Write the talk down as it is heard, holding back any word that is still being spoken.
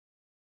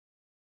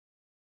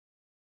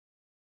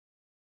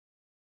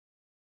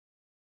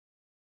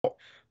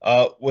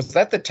Was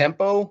that the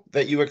tempo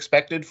that you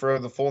expected for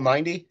the full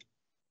 90?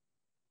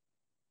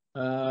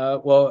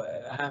 Well,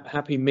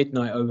 happy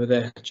midnight over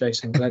there,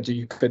 Jason. Glad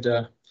you could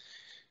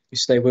you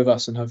stay with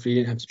us, and hopefully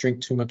you didn't have to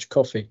drink too much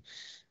coffee.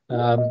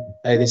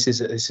 Hey, this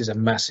is a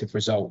massive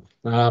result.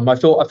 I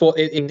thought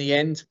in the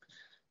end,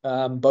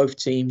 both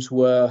teams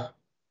were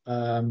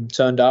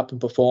turned up and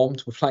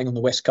performed. We're playing on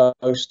the West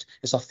Coast.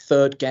 It's our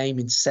third game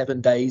in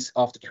 7 days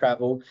after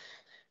travel,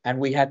 and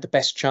we had the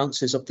best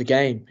chances of the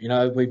game. You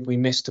know, we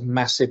missed a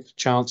massive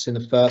chance in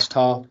the first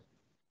half.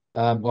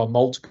 Well,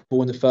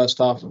 multiple in the first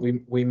half.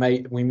 We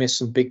missed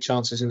some big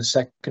chances in the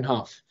second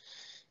half,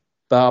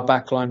 but our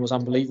back line was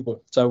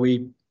unbelievable. So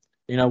we'll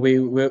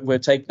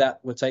take that.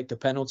 We'll take the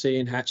penalty,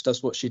 and Hatch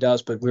does what she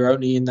does. But we're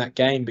only in that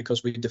game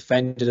because we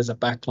defended as a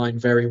back line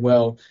very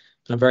well,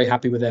 and I'm very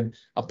happy with them.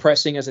 Our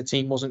pressing as a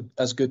team wasn't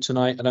as good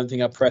tonight. I don't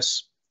think our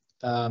press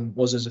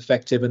was as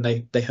effective, and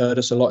they hurt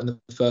us a lot in the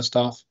first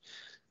half.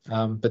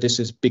 But this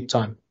is big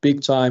time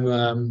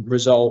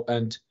result,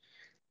 and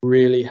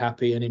really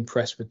happy and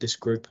impressed with this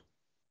group.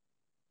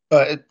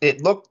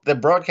 It looked, the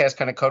broadcast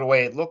kind of cut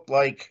away. It looked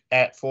like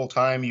at full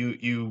time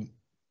you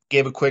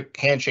gave a quick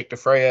handshake to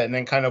Freya and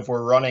then kind of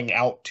were running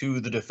out to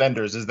the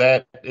defenders. Is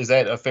that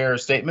a fair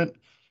statement?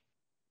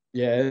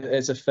 Yeah,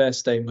 it's a fair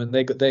statement.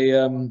 If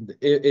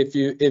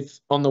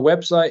on the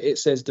website it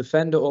says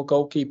defender or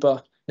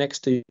goalkeeper next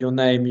to your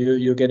name,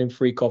 you're getting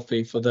free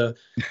coffee for the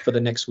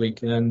next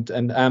week. And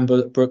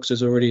Amber Brooks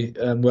is already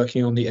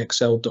working on the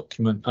Excel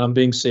document. I'm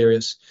being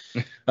serious.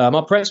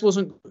 Our press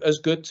wasn't as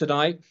good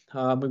tonight.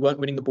 We weren't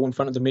winning the ball in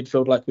front of the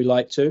midfield like we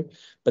like to,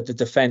 but the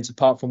defense,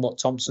 apart from what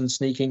Thompson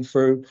sneaking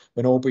through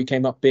when Aubrey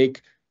came up big,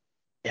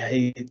 yeah,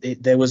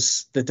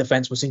 the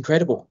defense was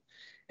incredible.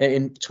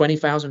 In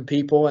 20,000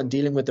 people and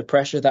dealing with the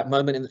pressure, that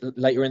moment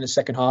later in the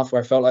second half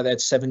where I felt like they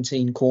had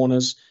 17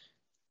 corners,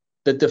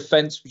 the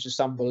defense was just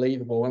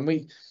unbelievable. And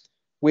we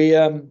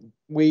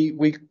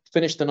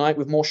finished the night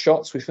with more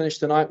shots. We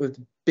finished the night with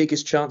the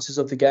biggest chances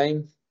of the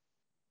game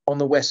on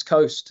the West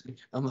Coast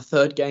on the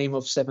third game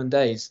of 7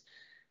 days.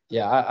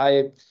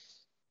 Yeah,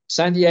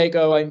 San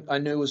Diego, I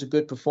knew was a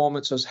good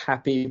performance. I was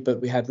happy,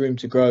 but we had room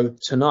to grow.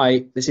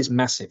 Tonight, this is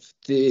massive.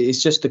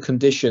 It's just the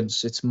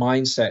conditions. It's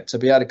mindset to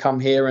be able to come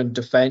here and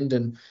defend.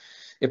 And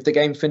if the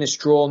game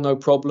finished draw, no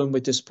problem. We're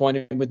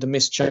disappointed with the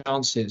missed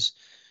chances.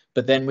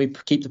 But then we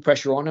keep the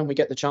pressure on and we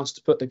get the chance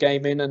to put the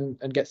game in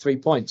and get 3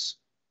 points.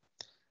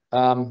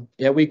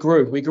 Yeah, we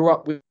grew. We grew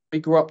up. We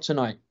grew up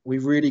tonight. We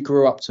really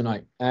grew up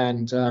tonight.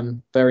 And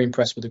very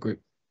impressed with the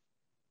group.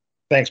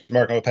 Thanks,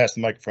 Mark. I'll pass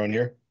the microphone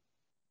here.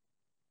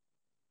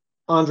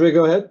 Andre,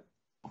 go ahead.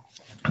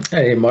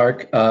 Hey,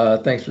 Mark.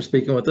 Thanks for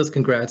speaking with us.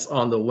 Congrats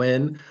on the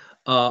win.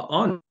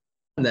 On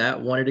that,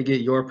 wanted to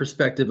get your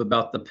perspective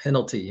about the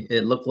penalty.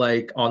 It looked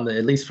like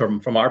at least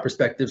from our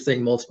perspective,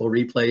 seeing multiple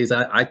replays,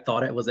 I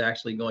thought it was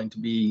actually going to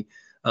be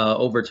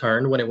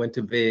overturned when it went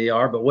to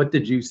VAR. But what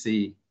did you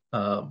see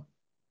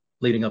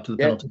leading up to the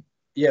penalty?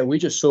 Yeah, we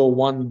just saw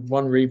one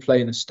replay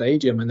in the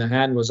stadium, and the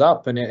hand was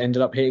up, and it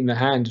ended up hitting the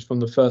hand from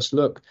the first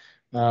look.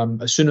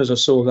 As soon as I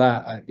saw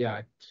that,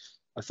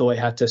 I thought it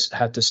had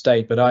to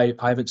stay, but I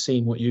haven't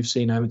seen what you've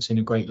seen. I haven't seen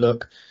a great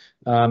look.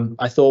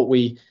 I thought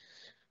we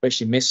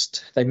actually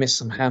missed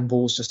some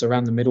handballs just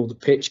around the middle of the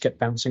pitch, kept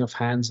bouncing off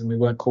hands, and we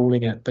weren't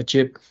calling it. But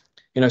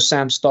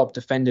Sam Stobb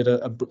defended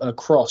a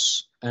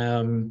cross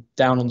down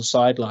on the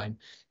sideline,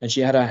 and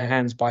she had her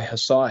hands by her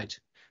side.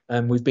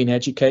 We've been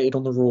educated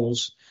on the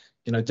rules.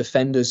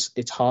 Defenders,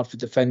 it's hard for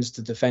defenders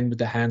to defend with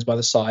their hands by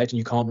the side, and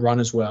you can't run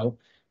as well.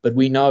 But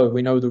we know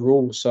the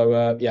rules.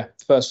 So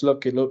first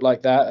look, it looked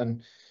like that,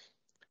 and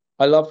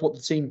I love what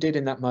the team did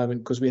in that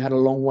moment because we had a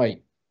long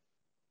wait,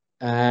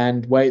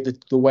 and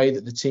the way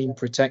that the team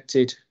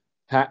protected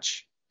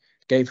Hatch,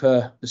 gave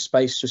her the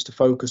space just to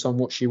focus on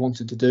what she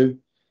wanted to do,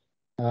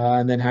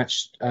 and then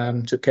Hatch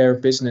took care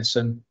of business.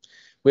 And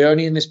we're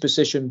only in this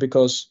position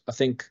because I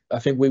think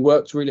we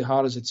worked really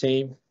hard as a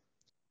team,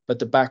 but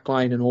the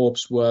backline and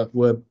Orbs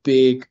were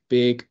big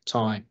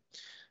time.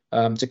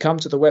 To come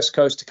to the West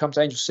Coast, to come to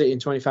Angel City in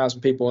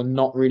 20,000 people and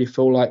not really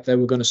feel like they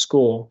were going to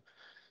score.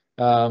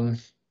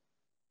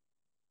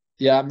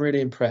 Yeah, I'm really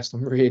impressed.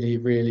 I'm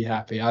really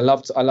happy. I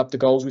loved the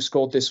goals we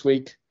scored this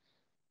week,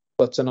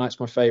 but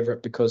tonight's my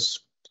favourite because,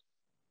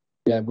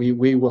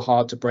 we were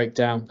hard to break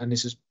down, and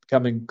this is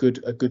becoming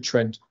a good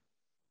trend.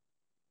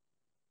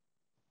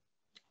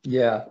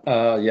 Yeah,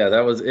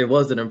 it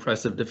was an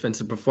impressive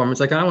defensive performance.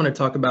 I kind of want to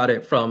talk about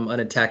it from an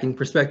attacking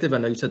perspective. I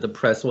know you said the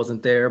press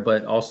wasn't there,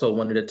 but also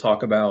wanted to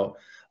talk about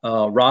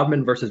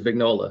Rodman versus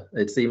Vignola.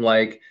 It seemed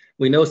like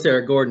we know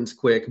Sarah Gordon's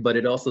quick, but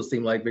it also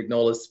seemed like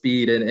Vignola's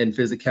speed and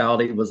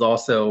physicality was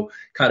also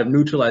kind of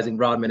neutralizing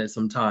Rodman at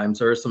some times.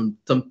 There are some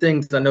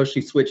things I know she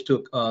switched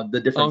to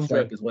the different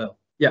flank as well.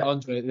 Yeah,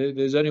 Andre,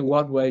 there's only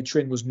one way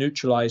Trin was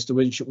neutralized,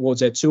 which was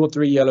there 2 or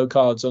 3 yellow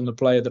cards on the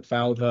player that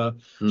fouled her.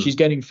 She's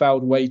getting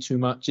fouled way too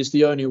much. It's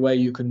the only way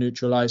you can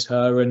neutralize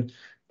her. And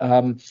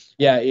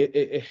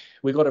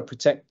we got to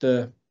protect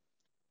the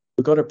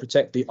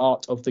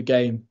art of the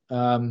game.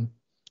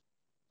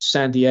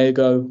 San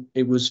Diego,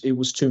 it was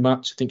too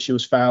much. I think she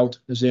was fouled.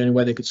 It was the only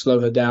way they could slow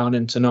her down.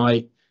 And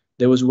tonight,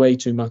 there was way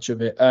too much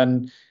of it.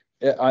 And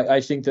I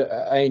think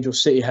that Angel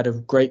City had a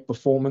great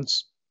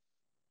performance.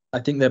 I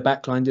think their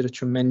backline did a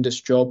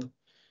tremendous job.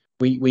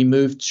 We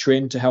moved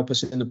Trin to help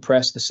us in the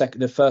press.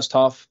 The first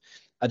half,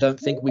 I don't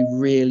think we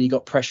really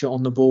got pressure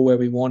on the ball where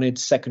we wanted.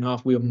 Second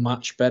half, we were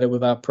much better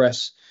with our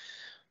press.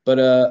 But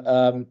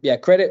yeah,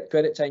 credit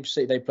to Angel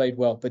City, they played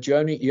well. But you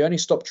only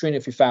stop Trin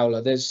if you foul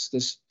her. There's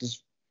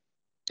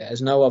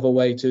no other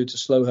way to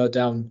slow her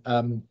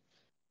down.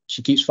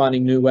 She keeps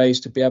finding new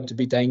ways to be able to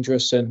be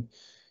dangerous. And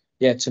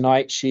yeah,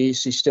 tonight she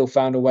still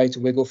found a way to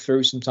wiggle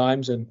through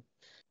sometimes, and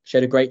she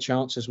had a great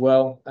chance as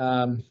well.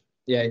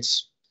 Yeah,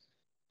 it's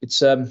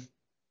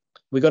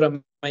we got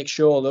to make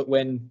sure that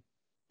when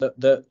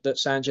that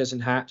Sanchez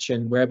and Hatch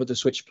and we're able to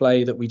switch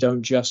play, that we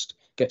don't just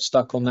get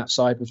stuck on that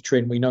side with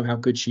Trin. We know how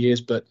good she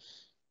is, but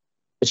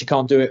she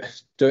can't do it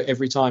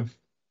every time.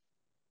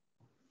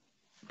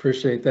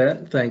 Appreciate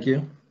that. Thank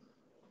you.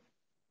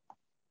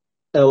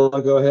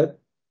 Ella, go ahead.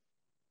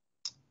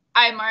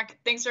 Hi, Mark.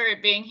 Thanks for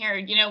being here.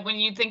 You know, when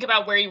you think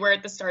about where you were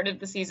at the start of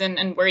the season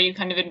and where you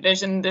kind of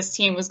envisioned this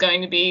team was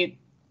going to be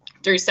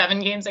through 7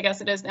 games, I guess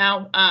it is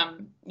now,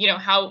 you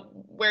know,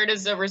 where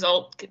does a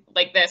result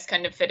like this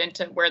kind of fit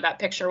into where that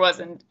picture was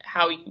and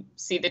how you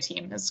see the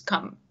team has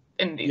come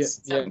in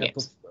these 7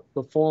 games?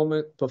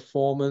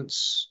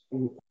 Performance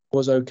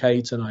was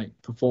okay tonight.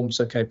 Performance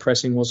okay.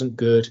 Pressing wasn't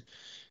good.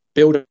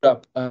 Build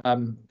up,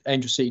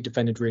 Angel City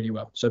defended really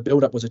well. So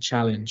build up was a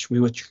challenge.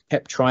 We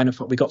kept trying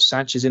to. We got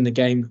Sanchez in the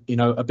game, you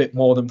know, a bit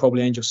more than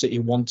probably Angel City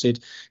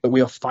wanted, but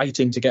we are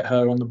fighting to get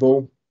her on the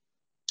ball.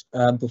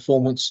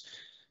 Performance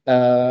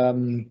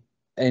in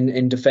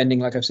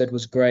defending, like I've said,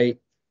 was great.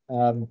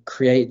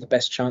 Create the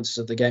best chances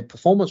of the game.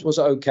 Performance was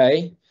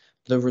okay.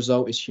 The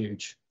result is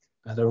huge.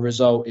 The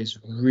result is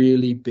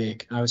really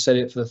big. I said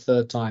it for the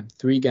 3rd time.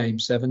 3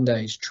 games, 7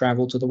 days.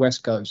 Travel to the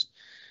West Coast.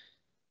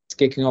 It's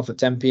kicking off at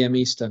 10 p.m.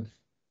 Eastern.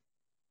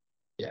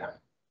 Yeah,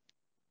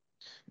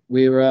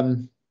 we're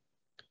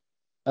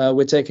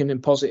taking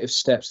in positive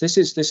steps. This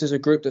is a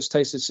group that's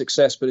tasted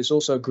success, but it's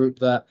also a group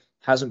that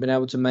hasn't been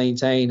able to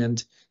maintain.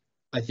 And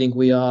I think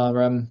we're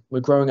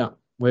growing up.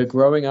 We're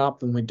growing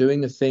up, and we're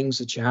doing the things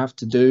that you have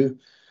to do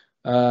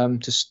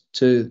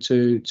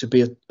to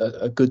be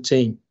a good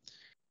team.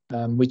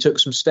 We took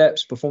some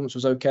steps. Performance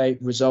was okay.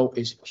 Result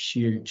is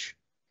huge.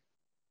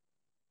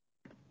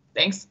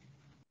 Thanks.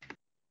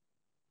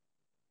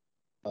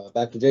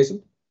 Back to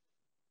Jason.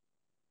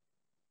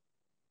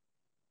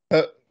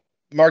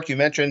 Mark, you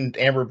mentioned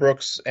Amber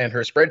Brooks and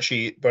her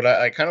spreadsheet, but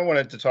I kind of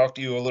wanted to talk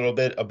to you a little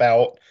bit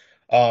about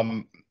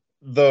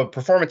the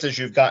performances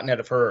you've gotten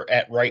out of her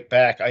at right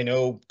back. I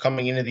know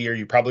coming into the year,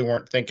 you probably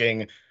weren't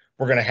thinking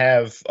we're going to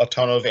have a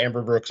ton of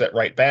Amber Brooks at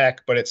right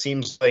back, but it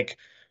seems like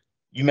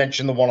you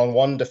mentioned the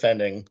one-on-one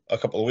defending a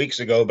couple of weeks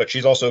ago, but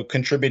she's also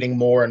contributing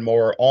more and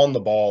more on the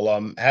ball.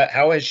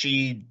 How has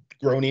she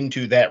grown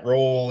into that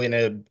role in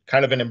a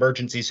kind of an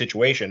emergency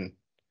situation?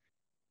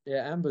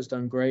 Yeah, Amber's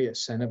done great at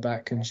centre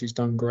back, and she's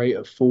done great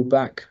at full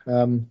back.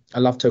 I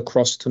loved her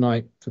cross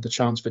tonight for the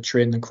chance for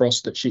Trin, the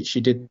cross that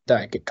she did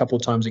that a couple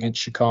of times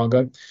against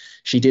Chicago.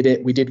 She did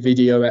it. We did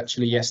video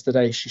actually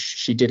yesterday.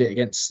 She did it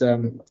against I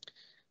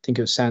think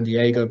it was San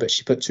Diego, but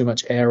she put too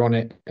much air on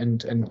it,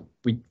 and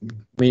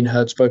me and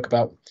Herd spoke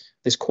about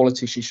this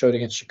quality she showed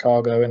against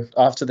Chicago. And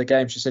after the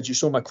game, she said, "You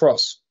saw my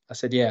cross?" I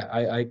said, "Yeah,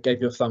 I gave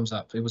you a thumbs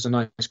up. It was a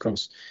nice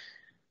cross."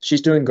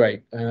 She's doing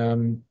great,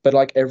 but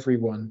like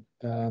everyone.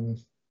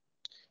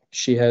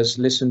 She has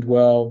listened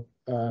well.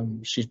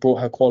 She's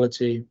brought her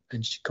quality,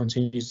 and she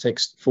continues to take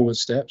forward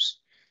steps.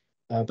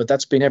 But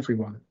that's been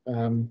everyone.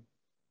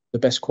 The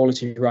best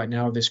quality right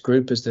now of this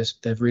group is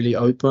they're really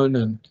open,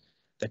 and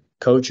they're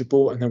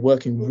coachable, and they're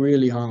working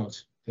really hard.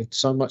 There's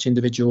so much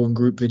individual and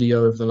group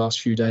video over the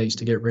last few days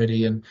to get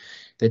ready, and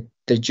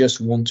they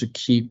just want to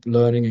keep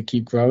learning and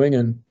keep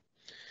growing.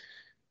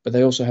 But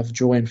they also have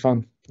joy and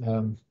fun.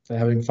 They're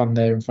having fun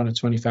there in front of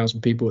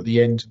 20,000 people at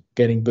the end,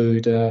 getting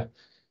booed.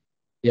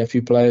 Yeah, a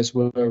few players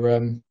were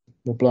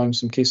blowing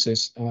some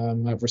kisses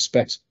out of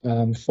respect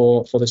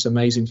for this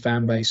amazing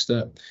fan base.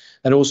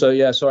 And also,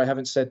 yeah, sorry, I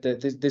haven't said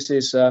that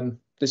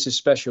this is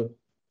special.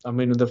 I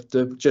mean,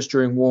 just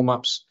during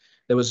warm-ups,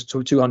 there was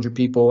 200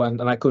 people,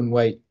 and I couldn't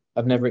wait.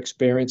 I've never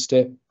experienced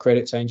it.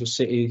 Credit to Angel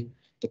City,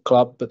 the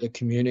club, but the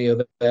community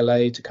of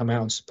LA to come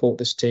out and support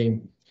this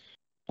team.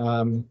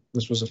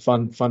 This was a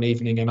fun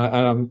evening, and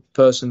I'm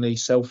personally,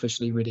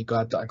 selfishly really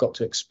glad that I got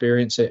to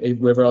experience it.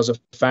 Whether I was a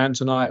fan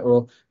tonight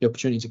or the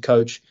opportunity to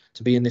coach,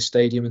 to be in this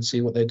stadium and see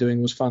what they're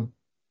doing was fun.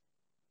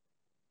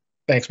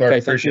 Thanks, Mark.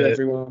 Okay, thank you,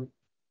 everyone.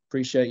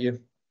 Appreciate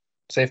you.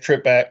 Safe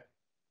trip back.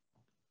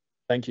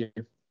 Thank you.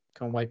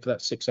 Can't wait for that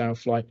 6-hour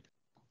flight.